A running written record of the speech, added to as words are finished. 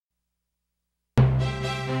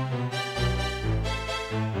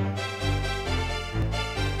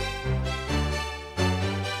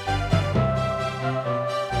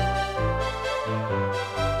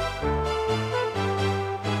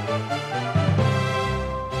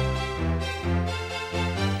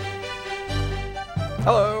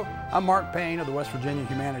Hello, I'm Mark Payne of the West Virginia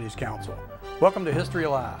Humanities Council. Welcome to History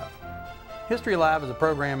Alive. History Alive is a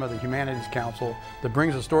program of the Humanities Council that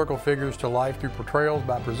brings historical figures to life through portrayals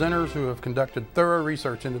by presenters who have conducted thorough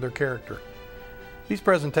research into their character. These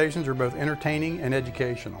presentations are both entertaining and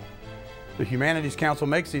educational. The Humanities Council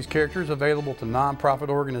makes these characters available to nonprofit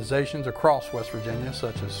organizations across West Virginia,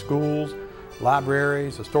 such as schools,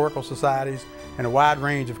 libraries, historical societies, and a wide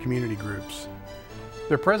range of community groups.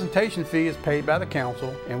 Their presentation fee is paid by the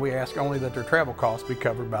Council, and we ask only that their travel costs be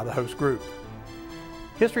covered by the host group.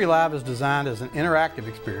 History Live is designed as an interactive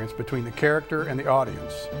experience between the character and the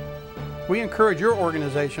audience. We encourage your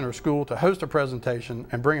organization or school to host a presentation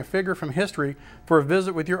and bring a figure from history for a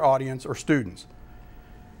visit with your audience or students.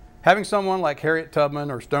 Having someone like Harriet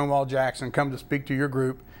Tubman or Stonewall Jackson come to speak to your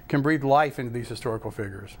group can breathe life into these historical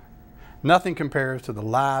figures. Nothing compares to the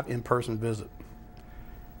live in-person visit.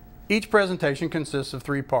 Each presentation consists of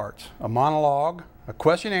 3 parts: a monologue, a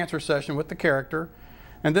question-answer session with the character,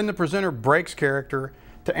 and then the presenter breaks character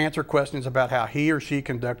to answer questions about how he or she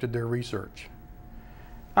conducted their research.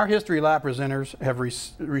 Our History Live presenters have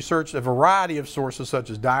researched a variety of sources such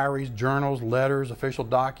as diaries, journals, letters, official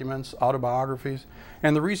documents, autobiographies,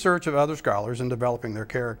 and the research of other scholars in developing their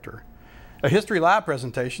character. A History Live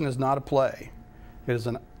presentation is not a play. It is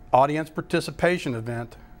an audience participation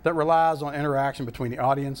event that relies on interaction between the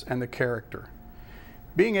audience and the character.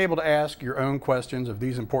 Being able to ask your own questions of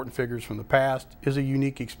these important figures from the past is a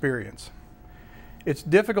unique experience. It's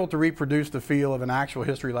difficult to reproduce the feel of an actual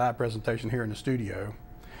History Live presentation here in the studio.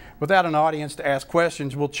 Without an audience to ask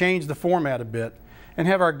questions, we'll change the format a bit and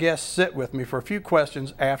have our guests sit with me for a few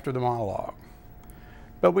questions after the monologue.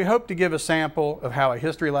 But we hope to give a sample of how a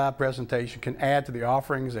History Live presentation can add to the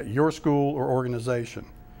offerings at your school or organization.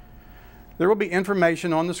 There will be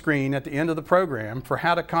information on the screen at the end of the program for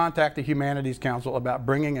how to contact the Humanities Council about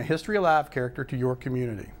bringing a History Alive character to your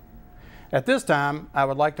community. At this time, I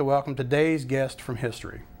would like to welcome today's guest from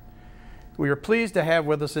history. We are pleased to have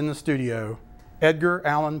with us in the studio Edgar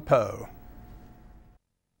Allan Poe.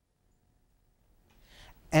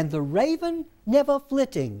 And the raven never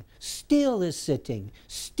flitting, still is sitting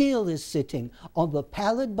on the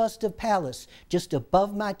pallid bust of Pallas just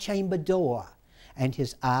above my chamber door. And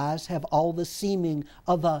his eyes have all the seeming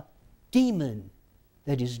of a demon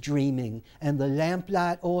that is dreaming, and the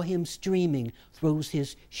lamplight o'er him streaming throws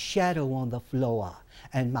his shadow on the floor,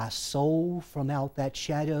 and my soul from out that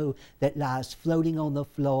shadow that lies floating on the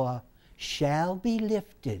floor shall be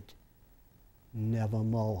lifted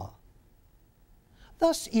nevermore.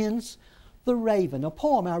 Thus ends The Raven, a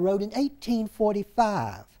poem I wrote in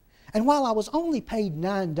 1845. And while I was only paid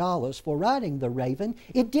 $9 for writing The Raven,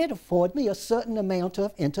 it did afford me a certain amount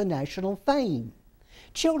of international fame.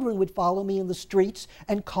 Children would follow me in the streets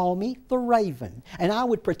and call me the Raven, and I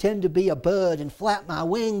would pretend to be a bird and flap my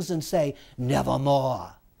wings and say,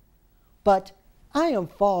 "Nevermore." But I am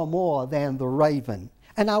far more than the Raven,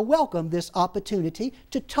 and I welcome this opportunity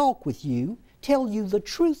to talk with you, tell you the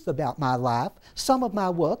truth about my life, some of my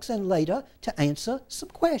works, and later to answer some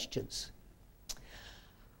questions.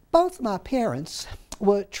 Both my parents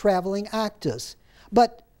were traveling actors,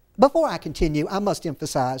 but before I continue, I must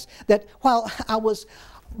emphasize that while I was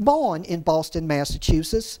born in Boston,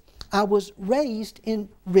 Massachusetts, I was raised in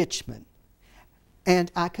Richmond,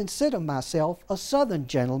 and I consider myself a Southern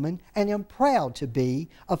gentleman and am proud to be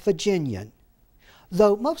a Virginian,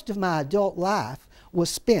 though most of my adult life was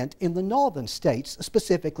spent in the northern states,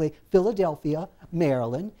 specifically Philadelphia,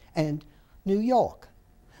 Maryland, and New York.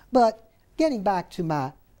 But getting back to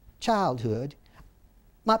my childhood,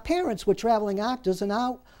 my parents were traveling actors, and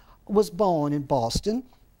I was born in Boston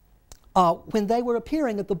when they were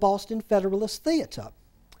appearing at the Boston Federalist Theater.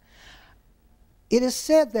 It is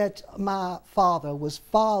said that my father was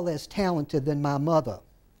far less talented than my mother,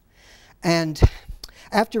 and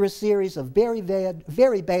after a series of very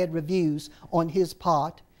bad reviews on his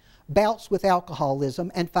part, bouts with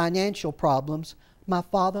alcoholism, and financial problems, my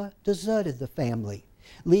father deserted the family,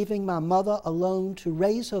 leaving my mother alone to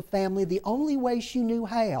raise her family the only way she knew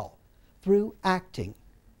how, through acting.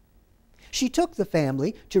 She took the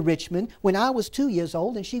family to Richmond when I was 2 years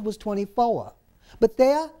old and she was 24. But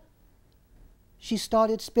there, she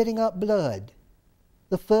started spitting up blood,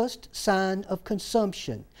 the first sign of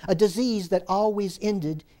consumption, a disease that always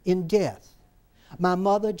ended in death. My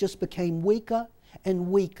mother just became weaker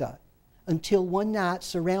and weaker until one night,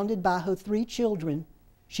 surrounded by her 3 children,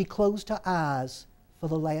 she closed her eyes for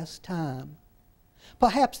the last time.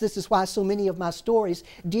 Perhaps this is why so many of my stories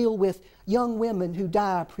deal with young women who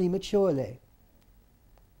die prematurely.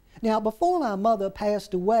 Now, before my mother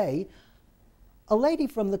passed away, a lady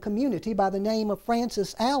from the community by the name of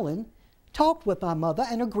Frances Allen talked with my mother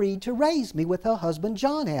and agreed to raise me with her husband,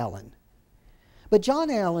 John Allan. But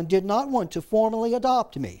John Allan did not want to formally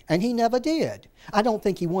adopt me, and he never did. I don't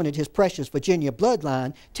think he wanted his precious Virginia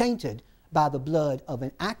bloodline tainted by the blood of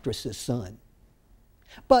an actress's son.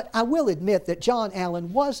 But I will admit that John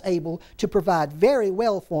Allan was able to provide very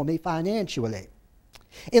well for me financially.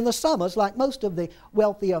 In the summers, like most of the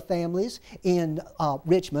wealthier families in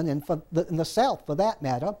Richmond and in the South for that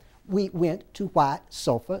matter, we went to White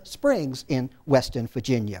Sulphur Springs in Western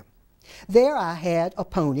Virginia. There I had a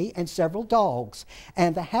pony and several dogs,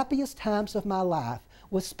 and the happiest times of my life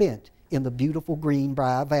were spent in the beautiful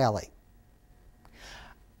Greenbrier Valley.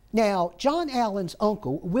 Now, John Allan's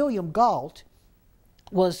uncle, William Galt,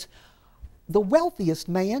 was the wealthiest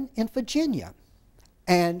man in Virginia.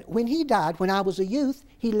 And when he died, when I was a youth,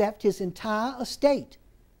 he left his entire estate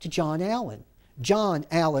to John Allan. John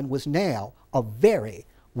Allan was now a very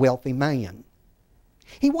wealthy man.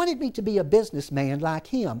 He wanted me to be a businessman like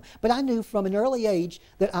him, but I knew from an early age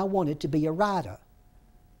that I wanted to be a writer.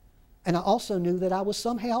 And I also knew that I was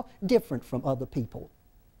somehow different from other people.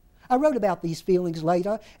 I wrote about these feelings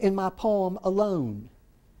later in my poem, Alone.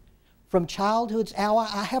 From childhood's hour,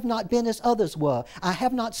 I have not been as others were. I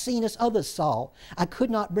have not seen as others saw. I could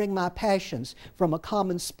not bring my passions from a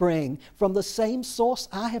common spring. From the same source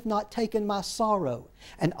I have not taken my sorrow.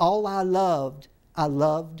 And all I loved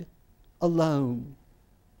alone.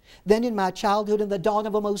 Then in my childhood, in the dawn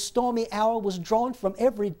of a most stormy hour, was drawn from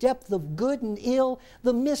every depth of good and ill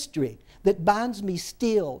the mystery that binds me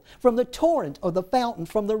still. From the torrent or the fountain,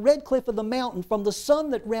 from the red cliff of the mountain, from the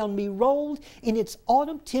sun that round me rolled in its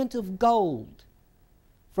autumn tint of gold.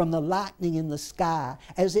 From the lightning in the sky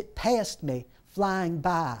as it passed me flying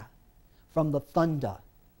by. From the thunder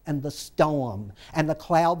and the storm and the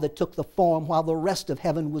cloud that took the form while the rest of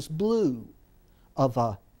heaven was blue of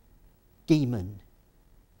a demon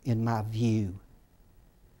in my view.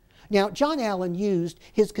 Now, John Allan used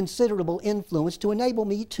his considerable influence to enable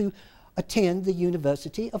me to attend the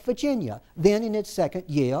University of Virginia, then in its second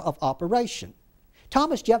year of operation.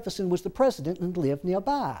 Thomas Jefferson was the president and lived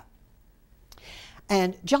nearby.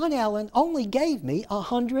 And John Allan only gave me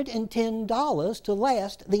 $110 to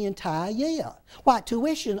last the entire year. Why,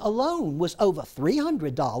 tuition alone was over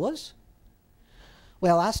 $300.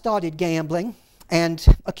 Well, I started gambling and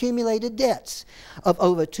accumulated debts of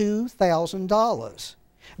over $2,000.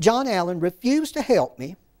 John Allan refused to help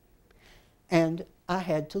me, and I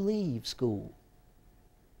had to leave school.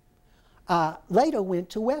 I later went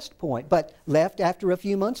to West Point, but left after a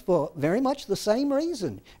few months for very much the same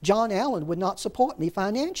reason. John Allan would not support me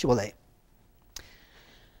financially.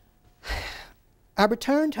 I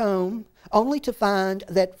returned home only to find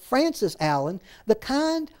that Frances Allan, the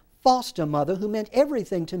kind foster mother who meant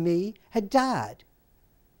everything to me, had died.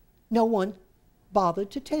 No one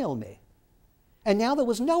bothered to tell me. And now there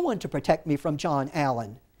was no one to protect me from John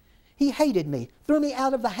Allan. He hated me, threw me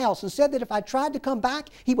out of the house, and said that if I tried to come back,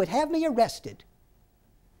 he would have me arrested.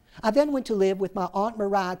 I then went to live with my Aunt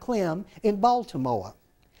Maria Clem in Baltimore.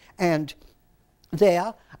 And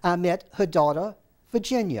there I met her daughter,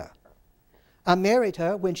 Virginia. I married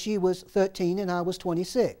her when she was 13 and I was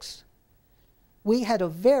 26. We had a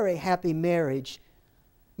very happy marriage.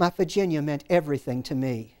 My Virginia meant everything to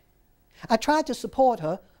me. I tried to support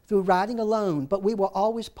her through writing alone, but we were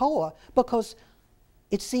always poor because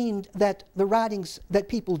it seemed that the writings that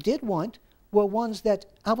people did want were ones that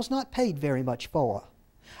I was not paid very much for.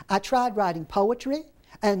 I tried writing poetry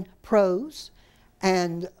and prose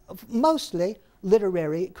and mostly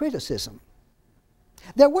literary criticism.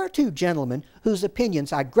 There were two gentlemen whose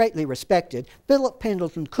opinions I greatly respected, Philip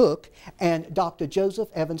Pendleton Cook and Dr. Joseph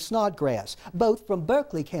Evans Snodgrass, both from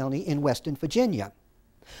Berkeley County in Western Virginia.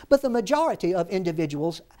 But the majority of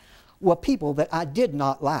individuals were people that I did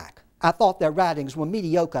not like. I thought their writings were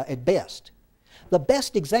mediocre at best. The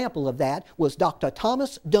best example of that was Dr.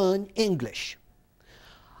 Thomas Dunn English,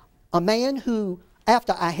 a man who,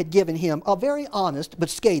 after I had given him a very honest but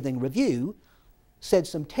scathing review, said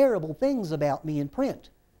some terrible things about me in print.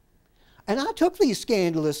 And I took these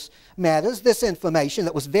scandalous matters, this information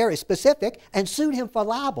that was very specific, and sued him for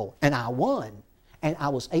libel, and I won, and I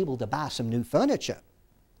was able to buy some new furniture.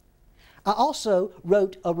 I also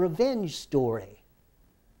wrote a revenge story,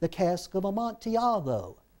 The Cask of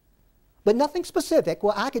Amontillado, but nothing specific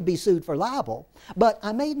where I could be sued for libel. But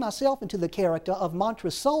I made myself into the character of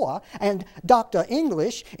Montresor and Dr.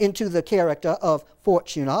 English into the character of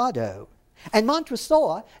Fortunato. And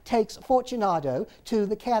Montresor takes Fortunato to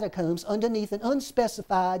the catacombs underneath an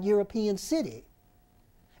unspecified European city,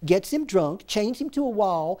 gets him drunk, chains him to a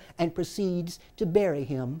wall, and proceeds to bury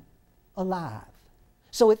him alive.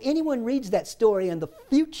 So if anyone reads that story in the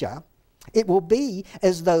future, It will be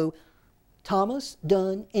as though Thomas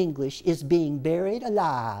Dunn English is being buried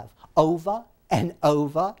alive over and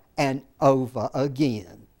over and over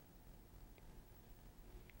again.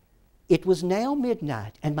 It was now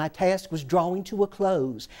midnight, and my task was drawing to a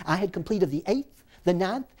close. I had completed the 8th, the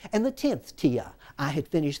 9th, and the 10th tier. I had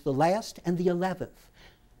finished the last and the 11th.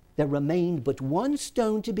 There remained but one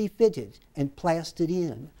stone to be fitted and plastered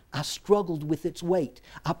in. I struggled with its weight.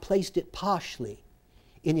 I placed it partially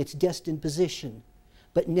in its destined position.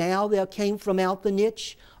 But now there came from out the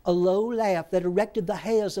niche a low laugh that erected the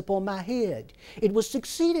hairs upon my head. It was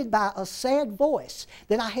succeeded by a sad voice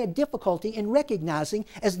that I had difficulty in recognizing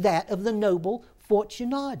as that of the noble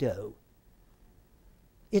Fortunato.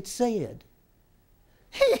 It said,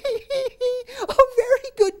 "A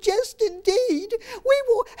very good jest indeed. We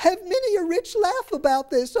will have many a rich laugh about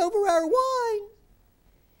this over our wine."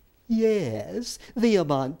 "Yes, the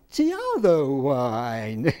Amontillado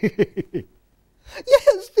wine."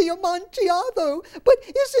 "Yes, the Amontillado. But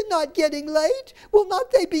is it not getting late? Will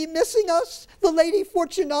not they be missing us, the Lady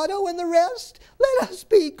Fortunato and the rest? Let us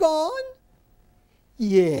be gone."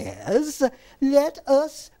 "Yes, let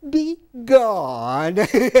us be gone." "For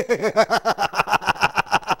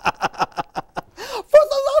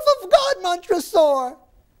the love of God, Montresor."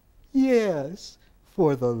 "Yes,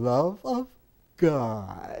 for the love of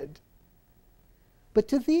God." But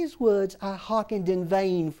to these words I hearkened in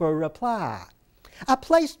vain for a reply. I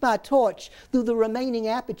placed my torch through the remaining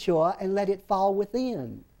aperture and let it fall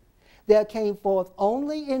within. There came forth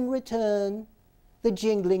only in return the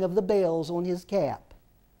jingling of the bells on his cap.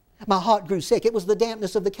 My heart grew sick. It was the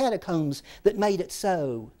dampness of the catacombs that made it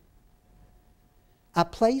so. I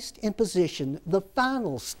placed in position the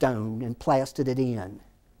final stone and plastered it in,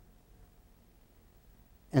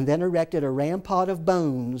 and then erected a rampart of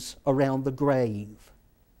bones around the grave.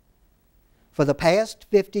 For the past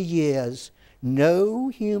 50 years, no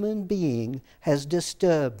human being has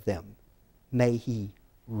disturbed them. May he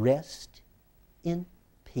rest in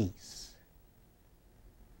peace.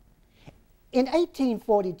 In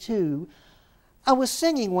 1842, I was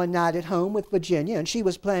singing one night at home with Virginia, and she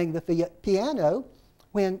was playing the piano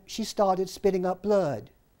when she started spitting up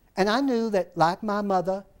blood. And I knew that, like my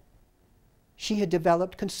mother, she had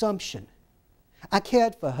developed consumption. I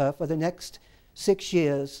cared for her for the next 6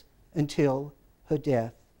 years until her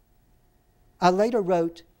death. I later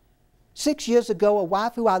wrote, 6 years ago, a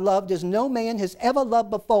wife who I loved as no man has ever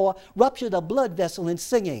loved before ruptured a blood vessel in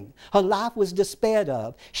singing. Her life was despaired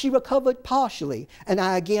of. She recovered partially, and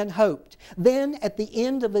I again hoped. Then, at the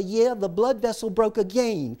end of a year, the blood vessel broke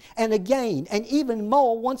again, and even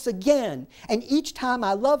more once again. And each time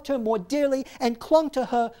I loved her more dearly and clung to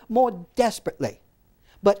her more desperately.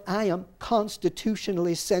 But I am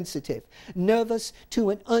constitutionally sensitive, nervous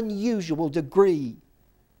to an unusual degree.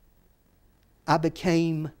 I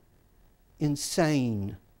became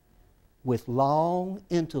insane with long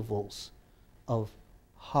intervals of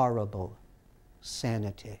horrible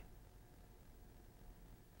sanity.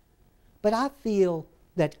 But I feel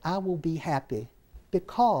that I will be happy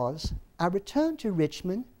because I returned to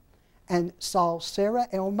Richmond and saw Sarah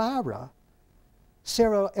Elmira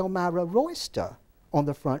Royster on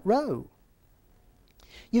the front row.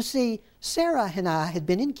 You see, Sarah and I had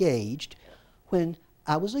been engaged when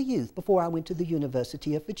I was a youth, before I went to the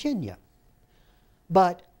University of Virginia.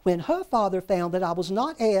 But when her father found that I was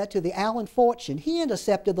not heir to the Allan fortune, he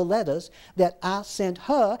intercepted the letters that I sent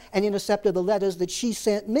her and intercepted the letters that she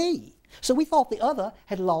sent me. So we thought the other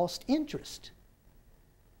had lost interest.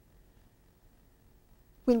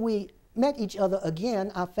 When we met each other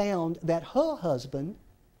again, I found that her husband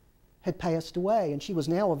had passed away, and she was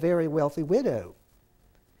now a very wealthy widow.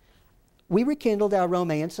 We rekindled our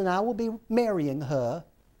romance, and I will be marrying her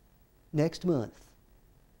next month.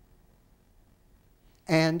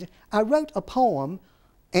 And I wrote a poem,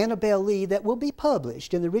 Annabel Lee, that will be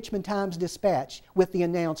published in the Richmond Times-Dispatch with the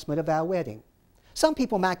announcement of our wedding. Some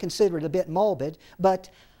people might consider it a bit morbid, but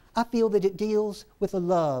I feel that it deals with a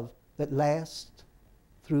love that lasts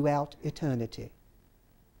throughout eternity.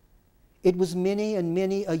 It was many and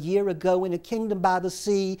many a year ago in a kingdom by the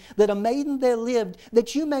sea that a maiden there lived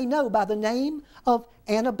that you may know by the name of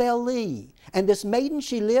Annabel Lee. And this maiden,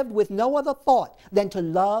 she lived with no other thought than to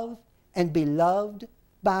love and be loved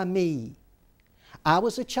by me. I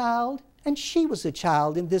was a child and she was a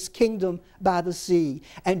child in this kingdom by the sea.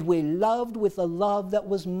 And we loved with a love that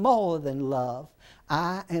was more than love.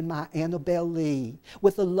 I and my Annabel Lee,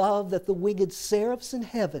 with a love that the winged seraphs in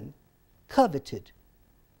heaven coveted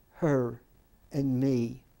her and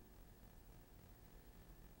me.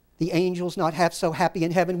 The angels not half so happy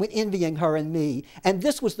in heaven went envying her and me. And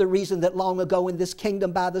this was the reason that long ago in this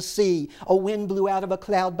kingdom by the sea, a wind blew out of a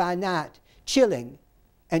cloud by night, chilling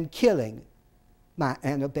and killing my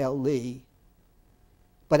Annabel Lee.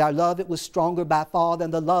 But our love, it was stronger by far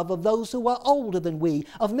than the love of those who were older than we,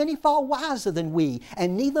 of many far wiser than we.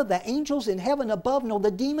 And neither the angels in heaven above nor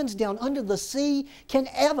the demons down under the sea can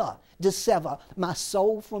ever dissever my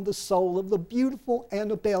soul from the soul of the beautiful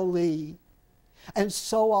Annabel Lee. And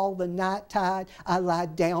so all the night tide I lie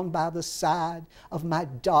down by the side of my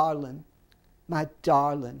darling, my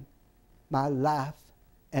life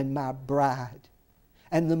and my bride.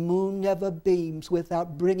 And the moon never beams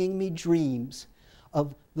without bringing me dreams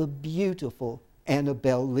of the beautiful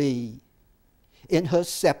Annabel Lee, in her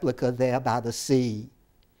sepulchre there by the sea,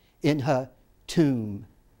 in her tomb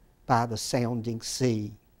by the sounding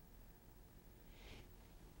sea.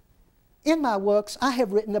 In my works, I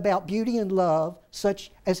have written about beauty and love,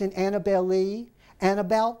 such as in Annabel Lee, and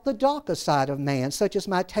about the darker side of man, such as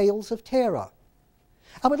my tales of terror.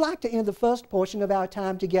 I would like to end the first portion of our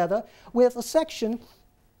time together with a section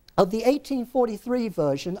of the 1843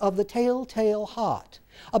 version of The Telltale Heart,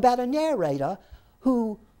 about a narrator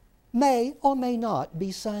who may or may not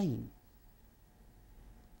be sane.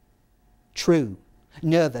 True,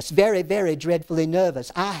 nervous, very, very dreadfully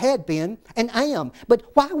nervous. I had been and am,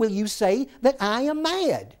 but why will you say that I am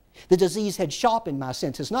mad? The disease had sharpened my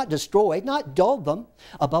senses, not destroyed, not dulled them.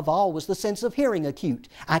 Above all was the sense of hearing acute.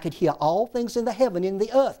 I could hear all things in the heaven, in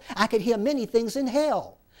the earth. I could hear many things in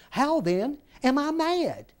hell. How then am I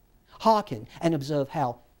mad? Hearken and observe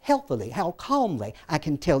how healthily, how calmly I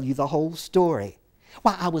can tell you the whole story.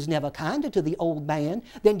 Why, I was never kinder to the old man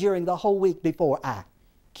than during the whole week before I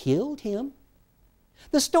killed him.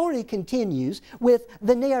 The story continues with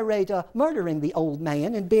the narrator murdering the old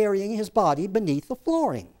man and burying his body beneath the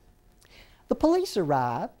flooring. The police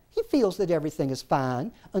arrive. He feels that everything is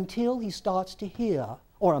fine until he starts to hear,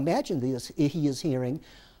 or imagine this, he is hearing,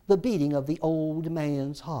 the beating of the old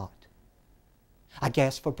man's heart. I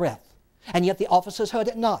gasped for breath, and yet the officers heard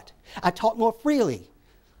it not. I talked more freely,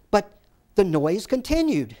 but the noise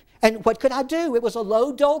continued. And what could I do? It was a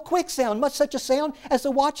low, dull, quick sound, much such a sound as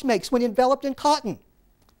a watch makes when enveloped in cotton.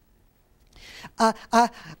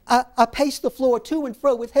 I paced the floor to and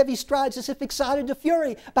fro with heavy strides as if excited to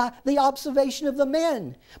fury by the observation of the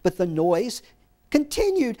men. But the noise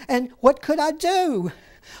continued, and what could I do?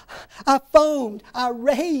 I foamed, I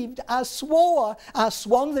raved, I swore. I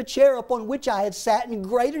swung the chair upon which I had sat and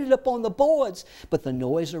grated it upon the boards. But the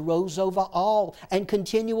noise arose over all and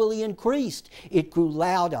continually increased. It grew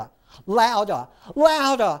louder, louder,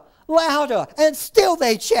 louder, louder, and still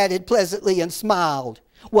they chatted pleasantly and smiled.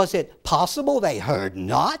 Was it possible they heard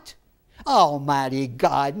not? Almighty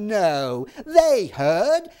God, no. They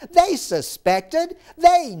heard, they suspected,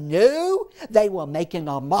 they knew. They were making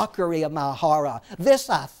a mockery of my horror. This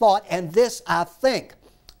I thought and this I think.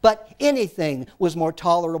 But anything was more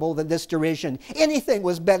tolerable than this derision. Anything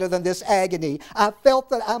was better than this agony. I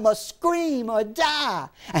felt that I must scream or die.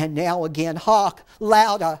 And now again, hark,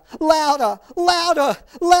 louder, louder, louder,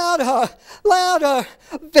 louder, louder.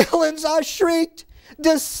 Villains, I shrieked.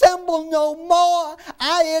 Dissemble no more.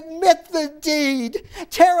 I admit the deed.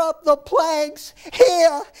 Tear up the planks.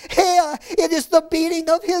 Here, here, it is the beating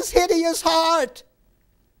of his hideous heart.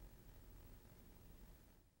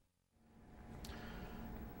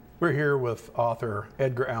 We're here with author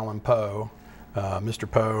Edgar Allan Poe. Mr.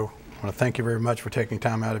 Poe, I want to thank you very much for taking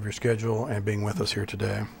time out of your schedule and being with us here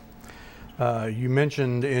today. You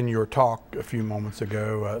mentioned in your talk a few moments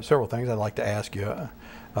ago several things I'd like to ask you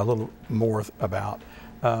a little more about.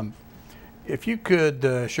 If you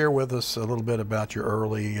could share with us a little bit about your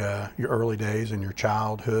early days and your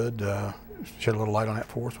childhood, shed a little light on that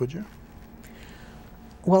for us, would you?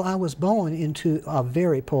 Well, I was born into a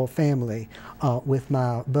very poor family with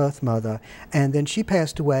my birth mother, and then she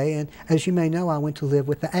passed away, and as you may know, I went to live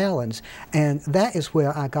with the Allens, and that is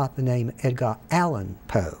where I got the name Edgar Allan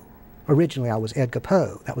Poe. Originally, I was Edgar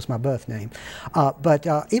Poe. That was my birth name. But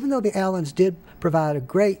even though the Allens did provide a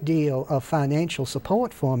great deal of financial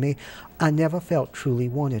support for me, I never felt truly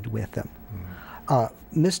wanted with them.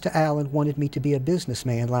 Mr. Allen wanted me to be a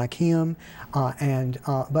businessman like him,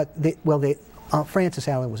 Francis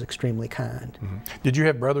Allen was extremely kind. Did you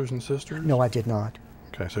have brothers and sisters? No, I did not.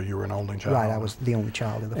 Okay, so you were an only child. Right, I was the only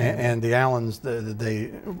child in the family. And the Allens,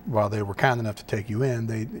 while they were kind enough to take you in,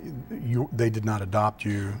 they did not adopt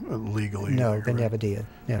you legally. No, they never did.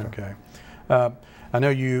 Never. Okay. I know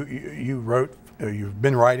you wrote you've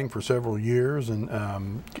been writing for several years, and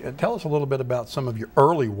tell us a little bit about some of your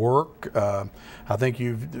early work. I think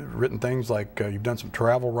you've written things like you've done some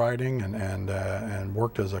travel writing and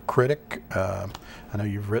worked as a critic. I know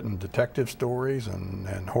you've written detective stories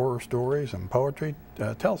and horror stories and poetry.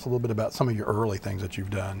 Tell us a little bit about some of your early things that you've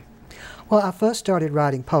done. Well, I first started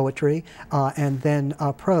writing poetry and then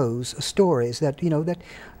prose stories that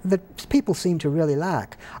that people seem to really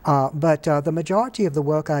like. But the majority of the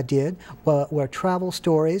work I did were travel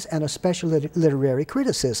stories and especially literary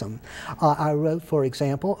criticism. I wrote, for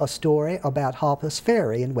example, a story about Harper's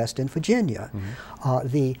Ferry in Western Virginia.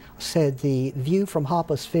 Said the view from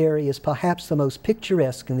Harper's Ferry is perhaps the most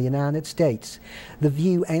picturesque in the United States. The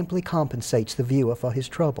view amply compensates the viewer for his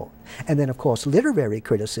trouble. And then, of course, literary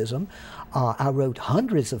criticism. I wrote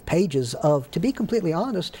hundreds of pages of, to be completely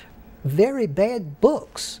honest, very bad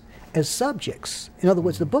books as subjects. In other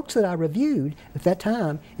words, the books that I reviewed at that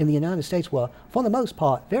time in the United States were, for the most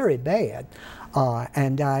part, very bad.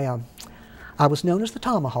 And I was known as the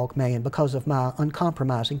Tomahawk Man because of my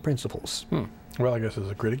uncompromising principles. Well, I guess as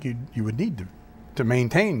a critic, you would need to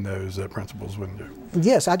maintain those principles, wouldn't you?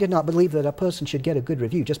 Yes, I did not believe that a person should get a good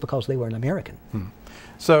review just because they were an American.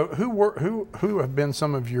 So, who have been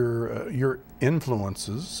some of your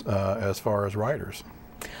influences as far as writers?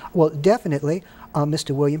 Well, definitely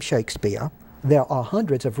Mr. William Shakespeare. There are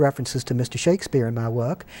hundreds of references to Mr. Shakespeare in my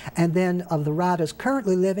work. And then of the writers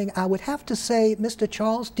currently living, I would have to say Mr.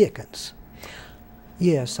 Charles Dickens.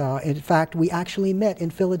 Yes, in fact, we actually met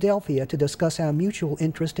in Philadelphia to discuss our mutual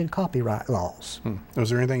interest in copyright laws. Was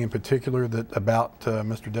there anything in particular about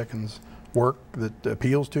Mr. Dickens' work that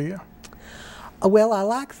appeals to you? Well, I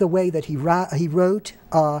like the way that he wrote,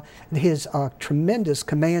 his tremendous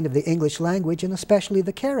command of the English language, and especially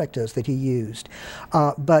the characters that he used.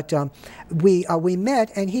 But we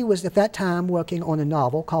met, and he was at that time working on a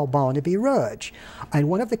novel called Barnaby Rudge. And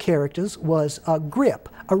one of the characters was Grip,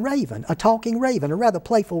 a raven, a talking raven, a rather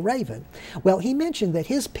playful raven. Well, he mentioned that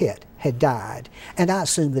his pet had died, and I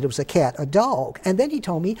assumed that it was a cat, a dog. And then he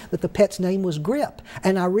told me that the pet's name was Grip,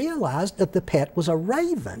 and I realized that the pet was a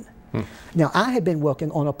raven. Now, I had been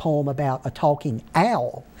working on a poem about a talking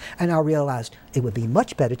owl, and I realized it would be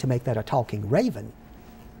much better to make that a talking raven.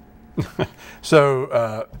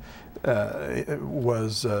 So,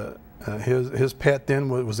 was his pet then,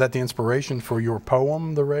 was that the inspiration for your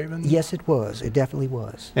poem, The Raven? Yes, it was. It definitely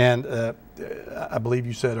was. And I believe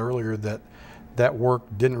you said earlier that that work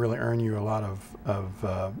didn't really earn you a lot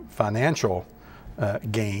of financial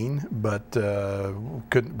gain, but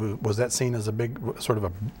was that seen as a big sort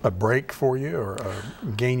of a break for you, or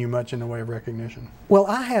gain you much in the way of recognition? Well,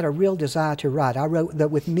 I had a real desire to write. I wrote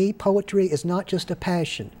that with me, poetry is not just a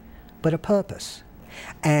passion, but a purpose.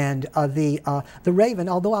 And the Raven,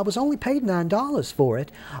 although I was only paid $9 for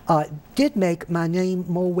it, did make my name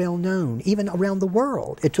more well known, even around the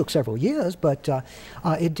world. It took several years, but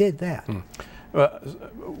it did that.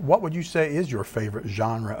 What would you say is your favorite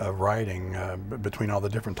genre of writing between all the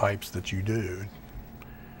different types that you do?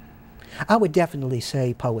 I would definitely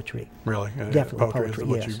say poetry. Really? Definitely poetry,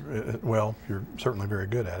 yes. Well, you're certainly very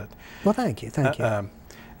good at it. Well, thank you, thank you. And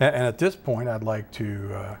at this point, I'd like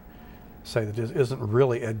to say that this isn't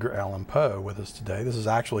really Edgar Allan Poe with us today. This is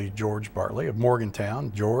actually George Bartley of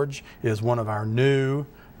Morgantown. George is one of our new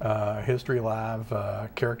History Live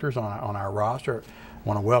characters on our roster. I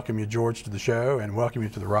want to welcome you, George, to the show, and welcome you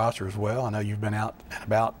to the roster as well. I know you've been out and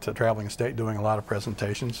about traveling the state doing a lot of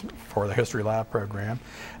presentations for the History Live program.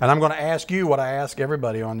 And I'm going to ask you what I ask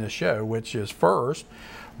everybody on this show, which is first,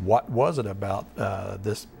 what was it about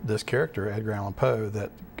this character, Edgar Allan Poe,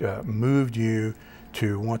 that moved you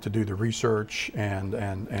to want to do the research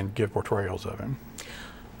and give portrayals of him?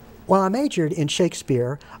 Well, I majored in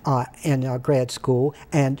Shakespeare in grad school,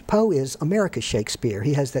 and Poe is America's Shakespeare.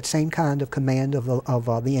 He has that same kind of command of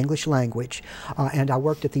the English language, and I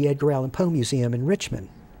worked at the Edgar Allan Poe Museum in Richmond.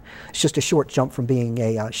 It's just a short jump from being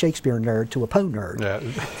a Shakespeare nerd to a Poe nerd. Yeah.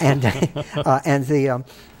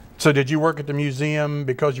 So did you work at the museum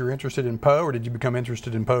because you were interested in Poe, or did you become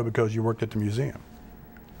interested in Poe because you worked at the museum?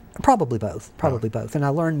 Probably both, both. And I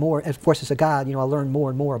learned more, of course, as a guide, I learned more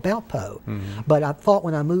and more about Poe. But I thought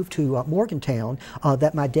when I moved to Morgantown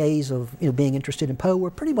that my days of being interested in Poe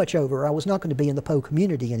were pretty much over. I was not going to be in the Poe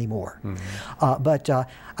community anymore. But I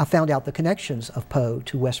found out the connections of Poe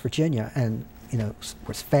to West Virginia and,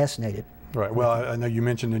 was fascinated. Right. Well, I know you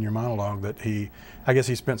mentioned in your monologue that I guess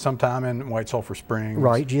he spent some time in White Sulphur Springs.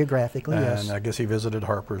 Right, geographically, yes. And I guess he visited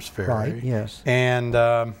Harper's Ferry. Right, yes. And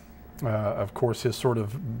of course, his sort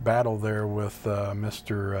of battle there with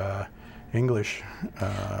Mr. English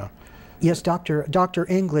Yes, Dr.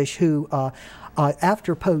 English, who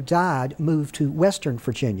after Poe died, moved to Western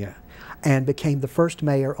Virginia and became the first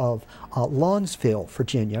mayor of Lawnsville,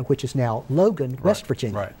 Virginia, which is now Logan, West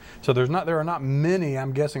Virginia. Right. So there are not many,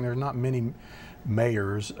 I'm guessing there's not many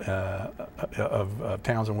mayors of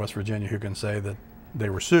towns in West Virginia who can say that they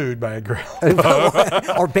were sued by Edgar Allan Poe.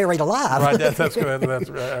 Or buried alive. Right, that's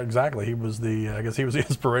exactly. He was I guess he was the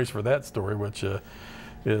inspiration for that story, which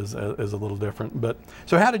is a little different. But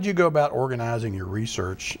so how did you go about organizing your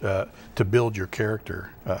research to build your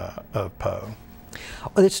character of Poe?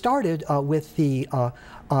 Well, it started with the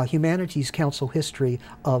Humanities Council history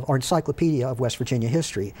or Encyclopedia of West Virginia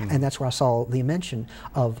History, and that's where I saw the mention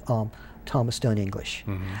of Thomas Dunn English.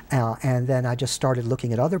 And then I just started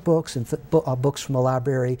looking at other books and books from the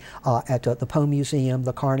library at the Poe Museum,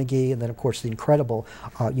 the Carnegie, and then of course the incredible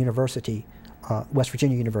University, West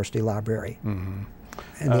Virginia University Library and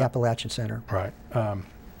the Appalachian Center. Right.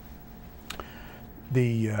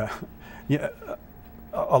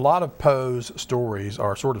 A lot of Poe's stories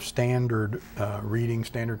are sort of standard reading,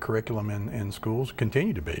 standard curriculum in schools,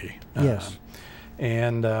 continue to be. Yes.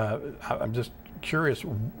 And I'm just curious,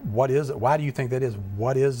 what is it? Why do you think that is?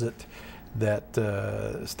 What is it that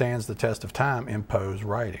stands the test of time in Poe's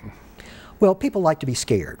writing? Well, people like to be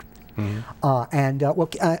scared.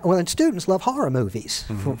 And students love horror movies,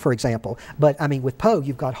 for example. But I mean, with Poe,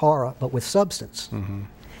 you've got horror, but with substance.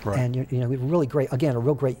 Right. And you know, really great, again, a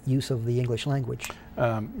real great use of the English language.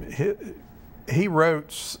 He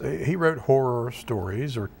wrote horror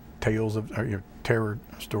stories or tales of terror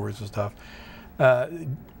stories and stuff.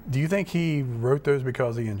 Do you think he wrote those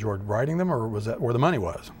because he enjoyed writing them, or was that where the money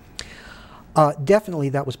was? Definitely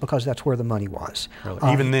that was because that's where the money was.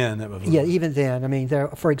 Really? Even then it was? Yeah, even then. I mean,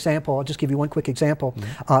 for example, I'll just give you one quick example.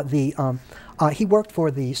 He worked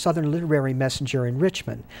for the Southern Literary Messenger in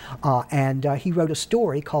Richmond, and he wrote a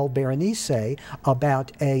story called Berenice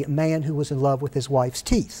about a man who was in love with his wife's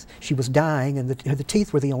teeth. She was dying, and the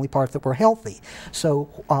teeth were the only part that were healthy. So,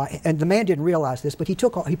 and the man didn't realize this, but he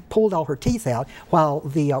pulled all her teeth out while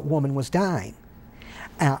the woman was dying.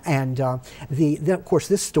 Then, of course,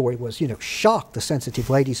 this story was, shocked the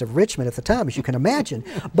sensitive ladies of Richmond at the time, as you can imagine.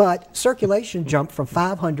 But circulation jumped from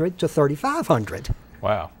 500 to 3,500.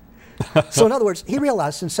 Wow. So, in other words, he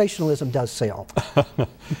realized sensationalism does sell.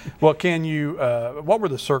 Well, can you? What were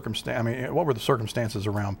the circumstances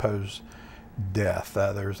around Poe's death?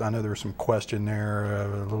 I know there's some question there,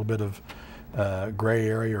 a little bit of gray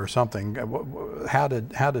area or something. How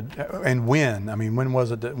did, and when? I mean, when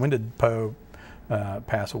was it? When did Poe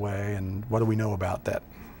pass away, and what do we know about that?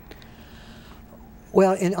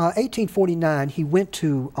 Well, in 1849, he went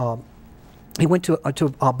to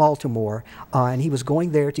Baltimore, and he was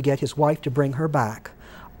going there to get his wife to bring her back,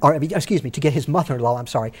 or excuse me, to get his mother-in-law. I'm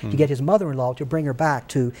sorry, to get his mother-in-law to bring her back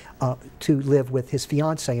to live with his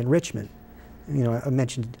fiancée in Richmond. I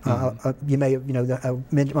mentioned, you may have,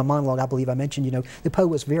 my monologue, I believe I mentioned, that Poe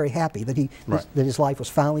was very happy that that his life was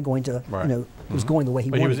finally going to, was going the way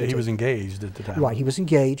he wanted it to. He was engaged at the time. Right, he was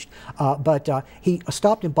engaged, but he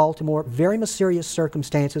stopped in Baltimore, very mysterious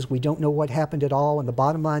circumstances. We don't know what happened at all, and the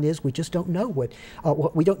bottom line is we just don't know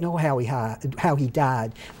we don't know how he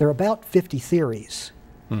died. There are about 50 theories,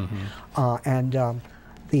 well,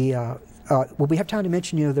 we have time to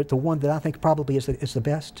mention, that the one that I think probably is the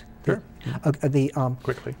best. Sure.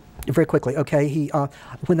 Quickly. Very quickly. Okay.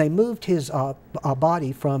 When they moved his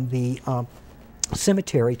body from the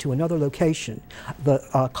cemetery to another location,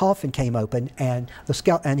 the coffin came open and the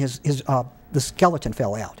skeleton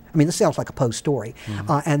fell out. I mean, this sounds like a Poe story.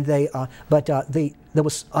 And there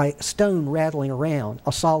was a stone rattling around,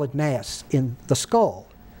 a solid mass in the skull,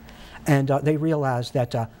 and they realized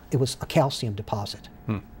that it was a calcium deposit.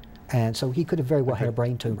 And so he could have very well had a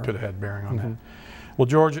brain tumor. Could have had bearing on that. Well,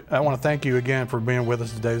 George, I want to thank you again for being with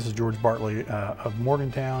us today. This is George Bartley of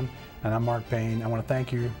Morgantown, and I'm Mark Payne. I want to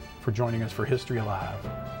thank you for joining us for History Alive.